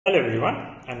Hello everyone,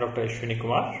 I'm Dr. Ashwani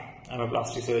I'm a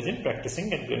plastic surgeon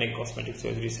practicing at Clinic Cosmetic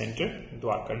Surgery Center,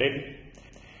 Dhara, Delhi.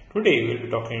 Today we'll be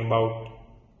talking about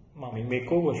Mommy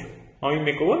Makeover.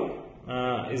 Mommy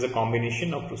Makeover is a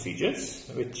combination of procedures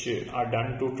which are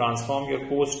done to transform your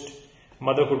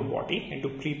post-motherhood body into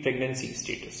pre-pregnancy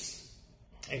status.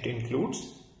 It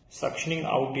includes suctioning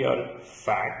out your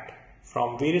fat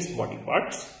from various body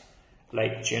parts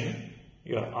like chin,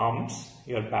 your arms,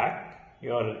 your back,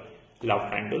 your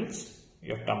love handles,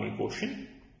 your tummy portion,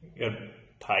 your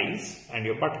thighs and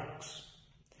your buttocks.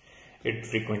 It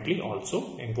frequently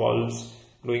also involves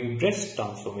doing breast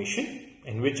transformation,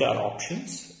 in which our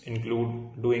options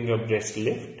include doing a breast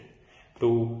lift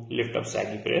to lift up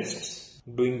saggy breasts,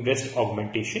 doing breast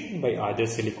augmentation by either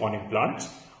silicone implants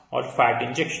or fat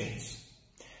injections.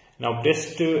 Now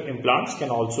breast implants can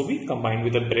also be combined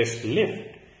with a breast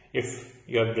lift if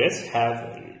your breasts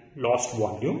have lost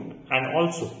volume and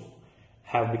also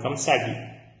have become saggy.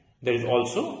 There is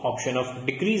also option of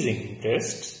decreasing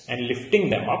breasts and lifting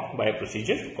them up by a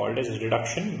procedure called as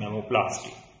reduction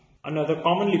mammoplasty. Another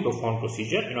commonly performed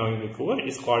procedure in Mommy Makeover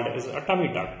is called as a tummy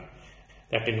tuck,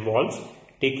 that involves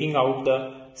taking out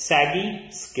the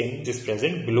saggy skin which is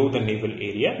present below the navel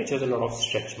area, which has a lot of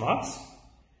stretch marks,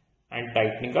 and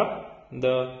tightening up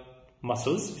the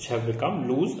muscles which have become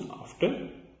loose after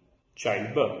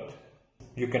childbirth.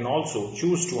 You can also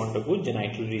choose to undergo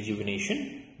genital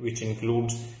rejuvenation, which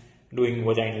includes doing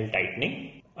vaginal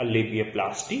tightening, a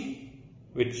labiaplasty,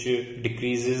 which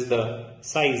decreases the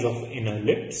size of inner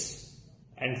lips,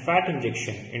 and fat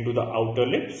injection into the outer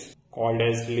lips called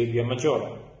as Labia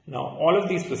majora. Now all of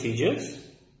these procedures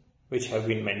which have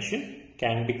been mentioned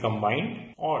can be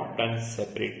combined or done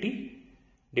separately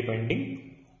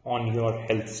depending on your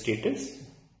health status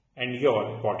and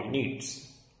your body needs.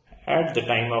 At the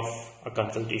time of a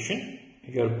consultation,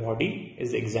 your body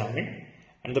is examined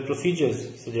and the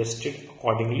procedures suggested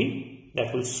accordingly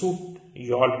that will suit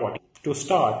your body. To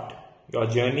start your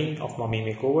journey of Mommy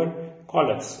Makeover, call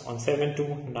us on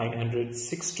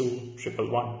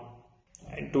 72-900-62111.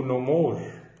 And to know more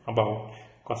about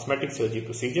cosmetic surgery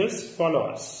procedures, follow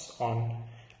us on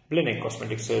Clinic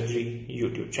Cosmetic Surgery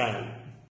YouTube channel.